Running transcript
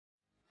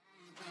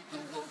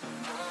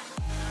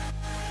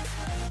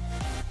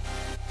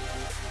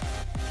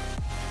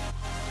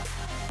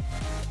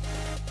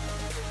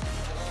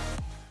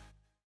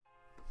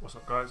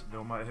Guys,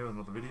 Neil Mate here with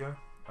another video.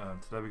 Today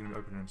we're going to be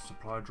opening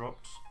supply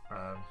drops.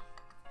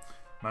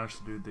 Managed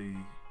to do the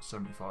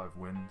 75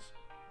 wins,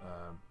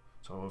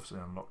 so I obviously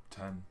unlocked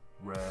 10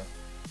 rare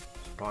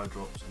supply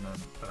drops and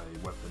then a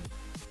weapon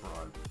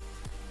bribe.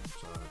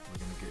 So we're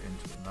going to get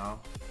into it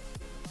now.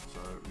 So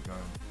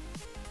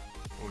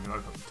we're going to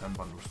open up the 10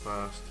 bundles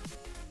first.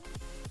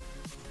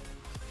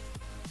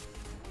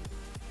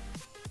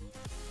 We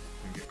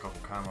can get a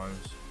couple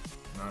camos.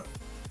 No,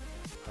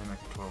 they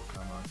make a 12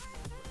 camo.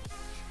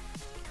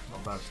 Not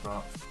a bad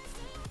start.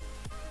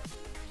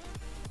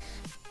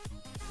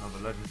 Another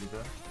legendary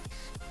there.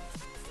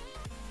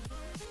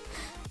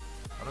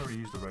 I don't really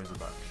use the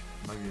Razorback.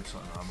 Maybe it's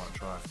something I might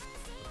try. I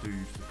do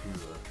use the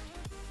cooler.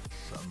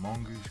 It's that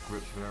Mongoose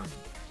grip variant.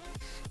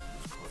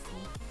 It's quite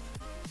cool.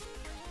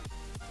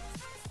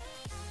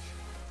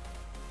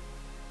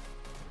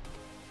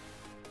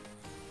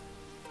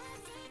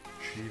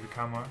 Shiva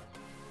camo.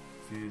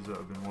 For you that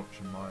have been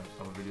watching my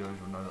other videos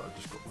will know that I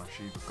just got my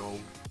Shiva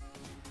gold.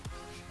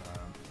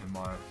 In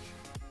my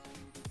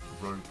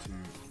road to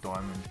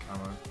diamond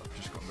camo, I've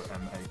just got the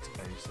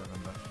M8A7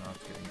 left now to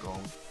getting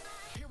gold, so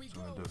I'm going to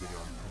do a video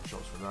on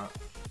headshots for that.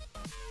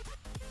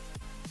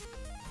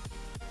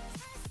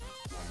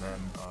 And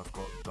then I've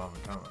got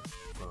diamond camo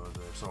for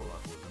the assault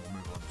rifles, and we'll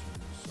move on to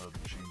the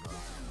submachine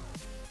guns.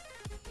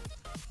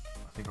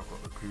 I think I've got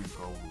the Kuda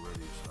gold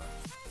already, so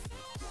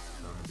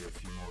there's going to be a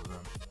few more of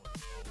them.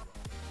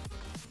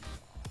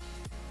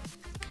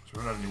 So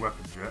we haven't had any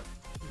weapons yet.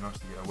 It'd be nice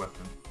to get a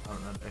weapon. I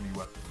haven't had any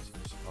weapons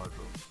in supply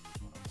drops.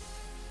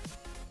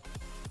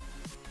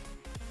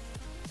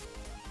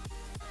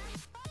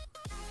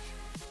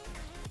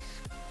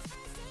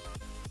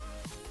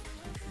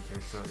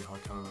 HG40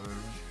 high caliber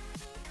variant.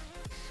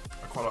 I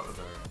quite like the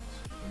variants.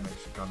 It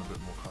makes the gun a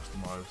bit more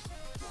customised.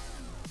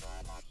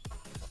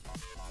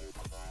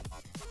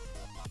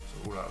 So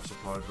all out of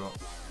supply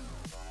drops.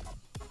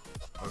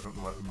 Open up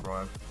the weapon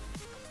bribe.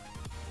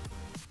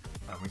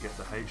 And we get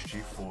the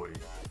HG40.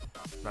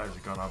 That is a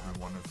gun I've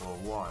been wanting for a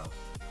while.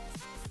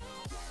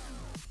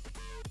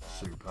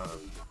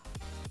 Superb.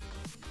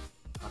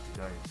 Happy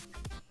days.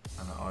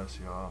 And an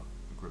ICR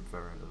grip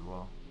variant as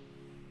well.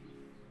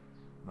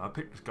 Now I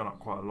picked this gun up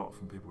quite a lot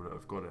from people that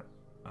have got it,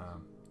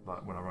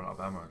 like when I run out of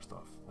ammo and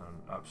stuff,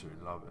 and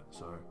absolutely love it.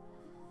 So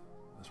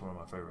that's one of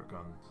my favourite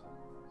guns.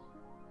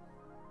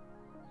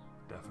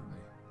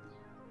 Definitely.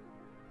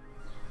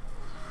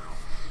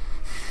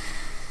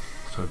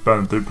 So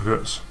burn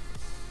duplicates.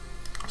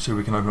 See if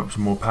we can open up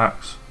some more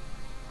packs.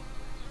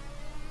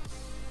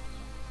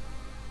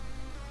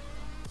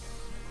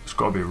 It's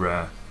got to be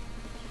rare.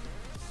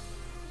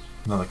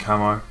 Another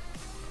camo.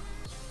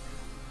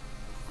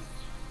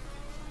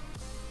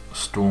 A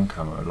storm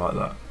camo, I like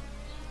that.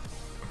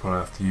 I'll probably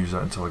have to use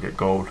that until I get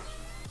gold.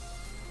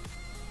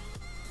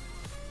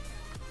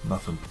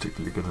 Nothing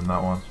particularly good in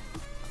that one.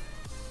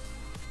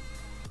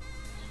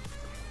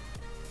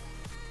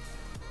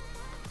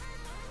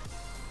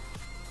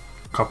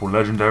 A couple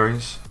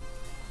legendaries.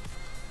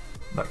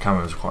 That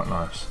camo is quite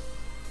nice.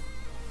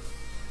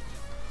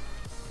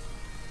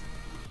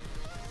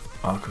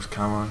 Arcus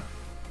camo.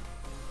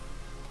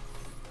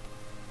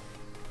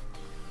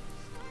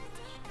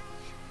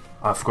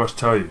 I forgot to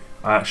tell you,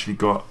 I actually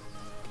got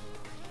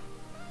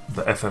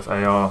the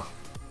FFAR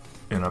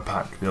in a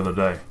pack the other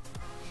day.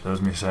 That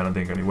was me saying I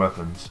didn't get any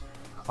weapons.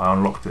 I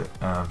unlocked it,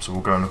 so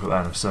we'll go and look at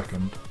that in a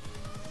second.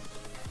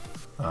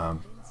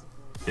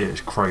 It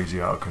is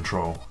crazy out of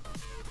control.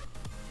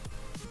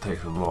 It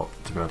takes a lot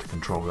to be able to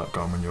control that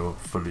gun when you're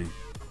fully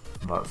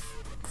like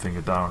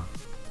finger down.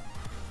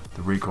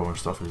 The recoil and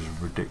stuff is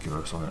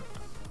ridiculous on it.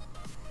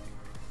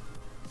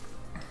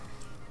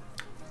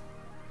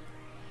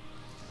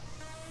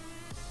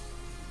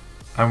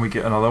 And we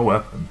get another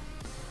weapon.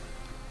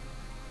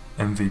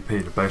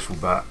 MVP, the baseball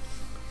bat.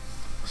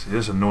 See,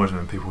 this annoys me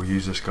when people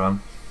use this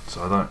gun.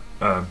 So I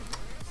don't,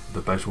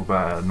 the baseball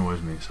bat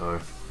annoys me,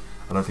 so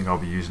I don't think I'll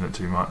be using it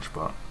too much,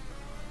 but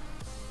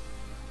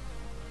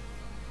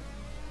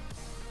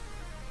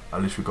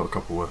at least we've got a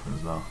couple of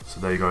weapons now.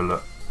 So there you go,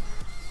 look.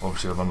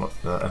 Obviously I've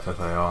unlocked the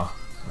FFAR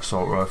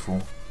assault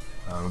rifle.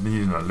 I've been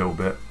using it a little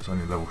bit, it's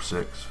only level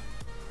 6.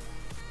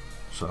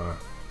 So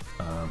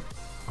I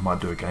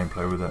might do a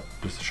gameplay with it,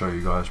 just to show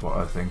you guys what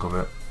I think of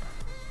it.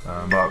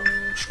 But I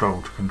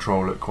struggle to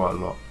control it quite a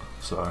lot,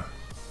 so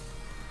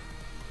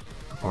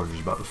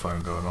apologies about the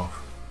phone going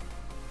off.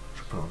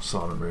 Should put it on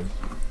silent really.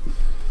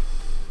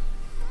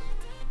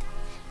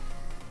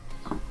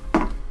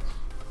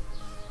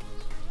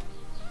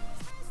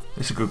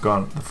 It's a good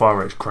gun. The fire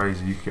rate's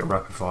crazy. You can get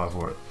rapid fire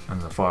for it, and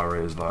the fire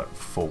rate is like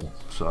full,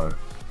 so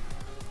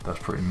that's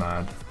pretty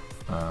mad.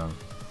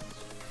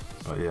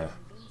 But yeah,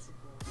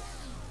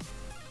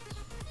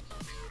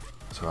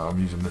 so I'm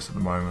using this at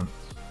the moment.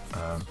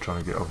 Trying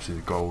to get obviously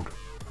the gold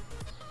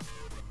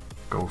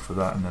for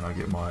that, and then I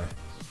get my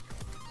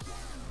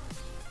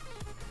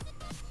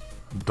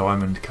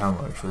diamond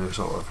camo for the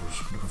assault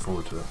rifles. Looking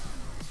forward to it.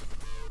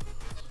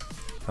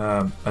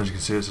 As you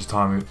can see, it's just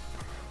time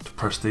to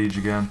prestige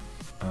again.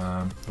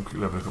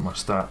 Look at my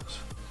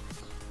stats.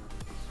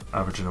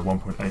 averaging a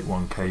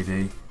 1.81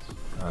 KD.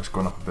 It's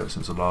gone up a bit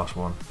since the last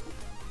one.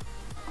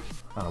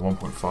 And a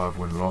 1.5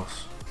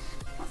 win-loss.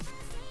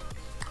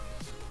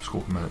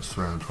 Score per minute's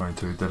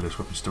 322. Deadlift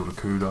weapon still the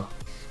CUDA.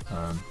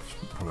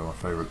 It's probably my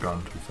favourite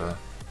gun, to be fair.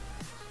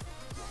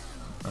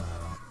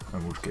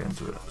 And we'll just get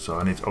into it. So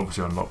I need to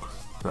obviously unlock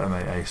the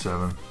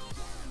MA-A7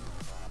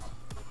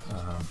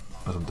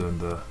 as I'm doing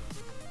the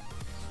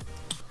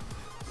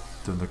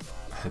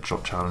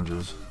headshot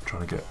challenges,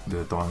 trying to get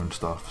the diamond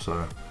stuff.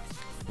 So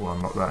we'll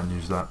unlock that and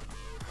use that.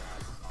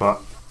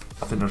 But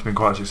I think that's been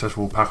quite a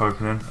successful pack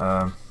opening.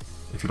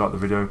 If you like the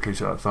video, please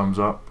hit that thumbs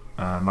up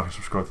and like and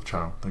subscribe to the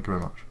channel. Thank you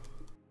very much.